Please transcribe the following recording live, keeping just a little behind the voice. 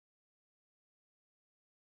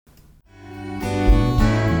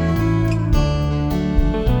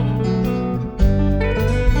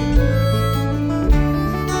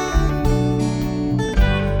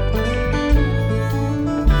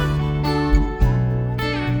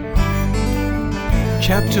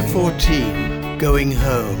Chapter 14, Going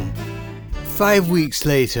Home. 5 weeks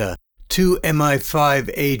later, 2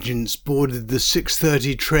 MI5 agents boarded the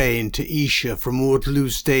 6:30 train to Esher from Waterloo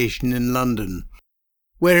Station in London.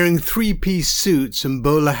 Wearing three-piece suits and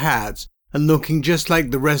bowler hats and looking just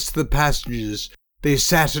like the rest of the passengers, they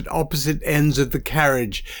sat at opposite ends of the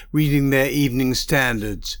carriage reading their evening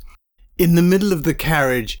standards. In the middle of the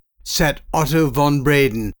carriage sat Otto von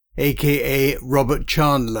Breden, aka Robert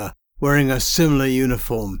Chandler, wearing a similar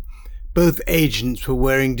uniform. Both agents were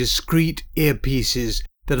wearing discreet earpieces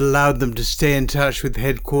that allowed them to stay in touch with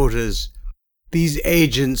headquarters. These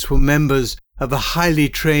agents were members of a highly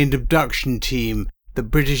trained abduction team that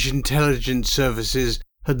British intelligence services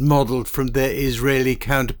had modelled from their Israeli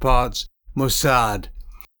counterparts, Mossad.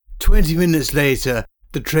 20 minutes later,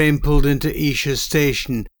 the train pulled into Esher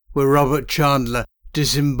station, where Robert Chandler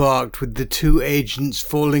disembarked with the 2 agents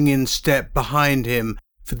falling in step behind him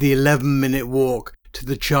for the 11-minute walk to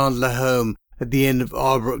the Chandler home at the end of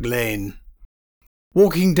Albrook Lane.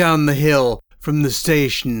 Walking down the hill from the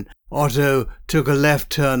station, Otto took a left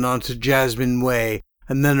turn onto Jasmine Way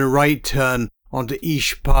and then a right turn onto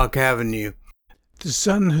East Park Avenue. The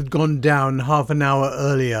sun had gone down half an hour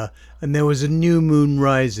earlier and there was a new moon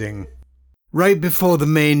rising. Right before the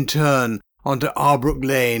main turn onto Albrook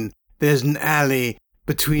Lane, there's an alley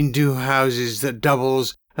between 2 houses that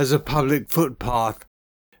doubles as a public footpath.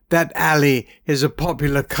 That alley is a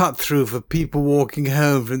popular cut-through for people walking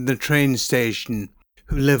home from the train station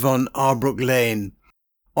who live on Albrook Lane.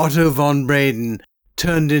 Otto von Breden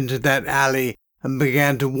turned into that alley and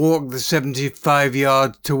began to walk the 75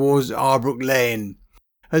 yards towards Albrook Lane.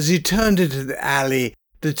 As he turned into the alley,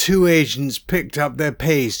 the 2 agents picked up their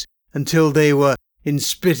pace until they were in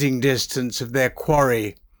spitting distance of their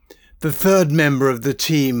quarry. The third member of the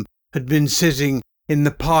team had been sitting in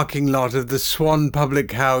the parking lot of the Swan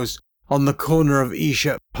Public House on the corner of East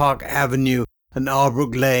Park Avenue and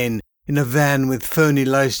Albrook Lane in a van with phony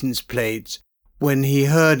license plates when he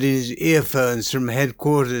heard in his earphones from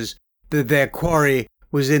headquarters that their quarry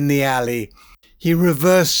was in the alley. He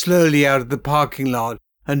reversed slowly out of the parking lot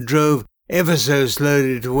and drove ever so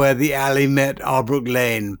slowly to where the alley met Albrook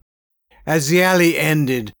Lane. As the alley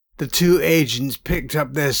ended, the 2 agents picked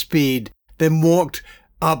up their speed, then walked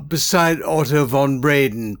up beside Otto von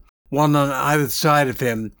Breden, one on either side of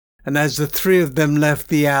him, and as the 3 of them left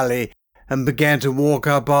the alley and began to walk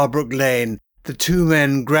up Albrook Lane, the 2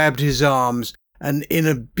 men grabbed his arms and in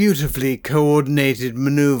a beautifully coordinated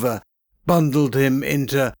manoeuvre bundled him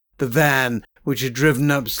into the van, which had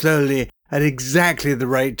driven up slowly at exactly the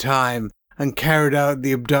right time and carried out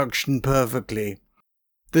the abduction perfectly.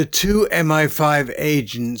 The 2 MI5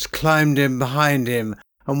 agents climbed in behind him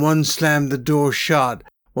and one slammed the door shut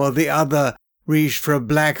while the other reached for a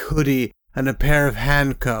black hoodie and a pair of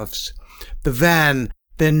handcuffs. The van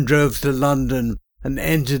then drove to London and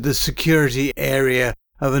entered the security area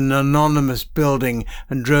of an anonymous building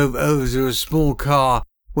and drove over to a small car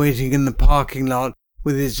waiting in the parking lot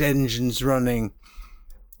with its engines running.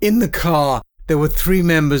 In the car, there were 3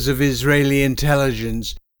 members of Israeli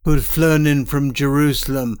intelligence who had flown in from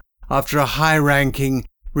Jerusalem after a high-ranking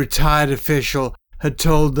retired official had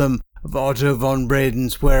told them of Otto von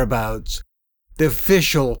Breden's whereabouts. The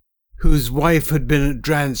official, whose wife had been at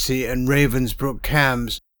Drancy and Ravensbrück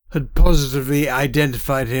camps, had positively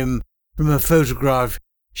identified him from a photograph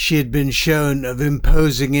she had been shown of him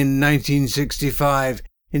posing in 1965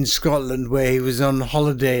 in Scotland, where he was on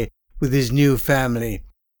holiday with his new family.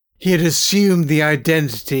 He had assumed the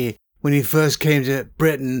identity when he first came to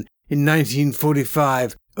Britain in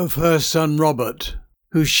 1945 of her son Robert,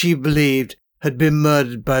 who she believed had been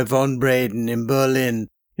murdered by von Breden in Berlin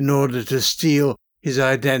in order to steal his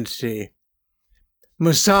identity.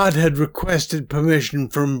 Mossad had requested permission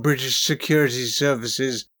from British security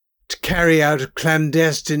services to carry out a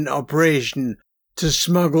clandestine operation to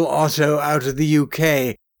smuggle Otto out of the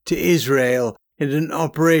UK to Israel in an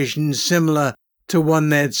operation similar to one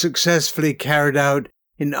they had successfully carried out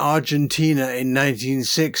in Argentina in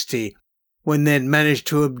 1960, when they had managed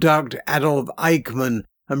to abduct Adolf Eichmann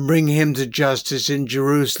and bring him to justice in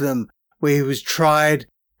Jerusalem, where he was tried,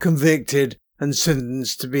 convicted, and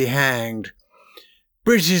sentenced to be hanged.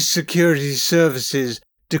 British security services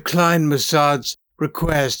declined Mossad's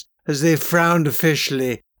request as they frowned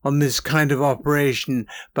officially on this kind of operation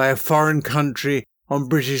by a foreign country on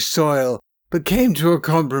British soil, but came to a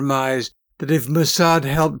compromise that if Mossad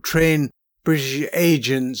helped train British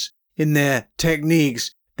agents in their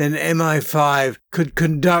techniques, then MI5 could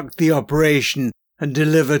conduct the operation and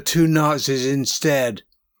deliver 2 Nazis instead.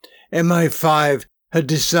 MI5 had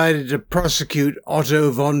decided to prosecute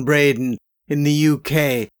Otto von Breden in the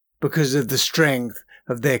UK because of the strength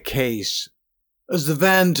of their case. As the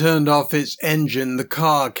van turned off its engine, the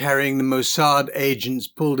car carrying the Mossad agents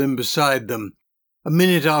pulled in beside them. A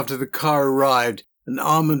minute after the car arrived, an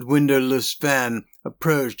armoured windowless van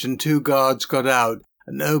approached and 2 guards got out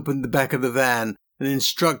and opened the back of the van and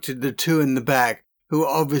instructed the 2 in the back, who were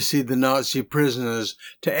obviously the Nazi prisoners,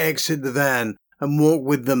 to exit the van and walk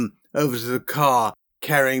with them over to the car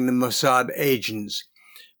carrying the Mossad agents.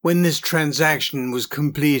 When this transaction was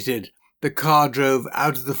completed, the car drove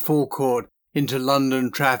out of the forecourt into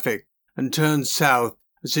London traffic and turned south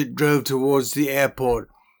as it drove towards the airport,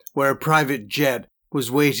 where a private jet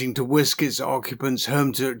was waiting to whisk its occupants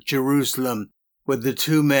home to Jerusalem, where the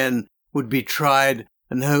 2 men would be tried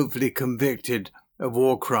and hopefully convicted of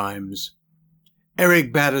war crimes.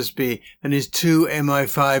 Eric Battersby and his 2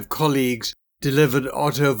 MI5 colleagues delivered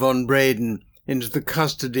Otto von Breden into the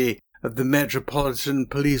custody of the Metropolitan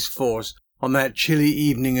Police Force on that chilly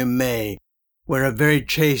evening in May, where a very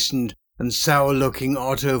chastened and sour-looking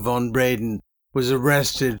Otto von Breden was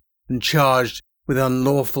arrested and charged with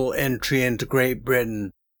unlawful entry into Great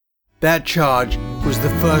Britain. That charge was the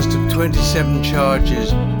first of 27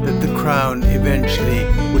 charges that the Crown eventually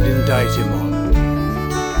would indict him on.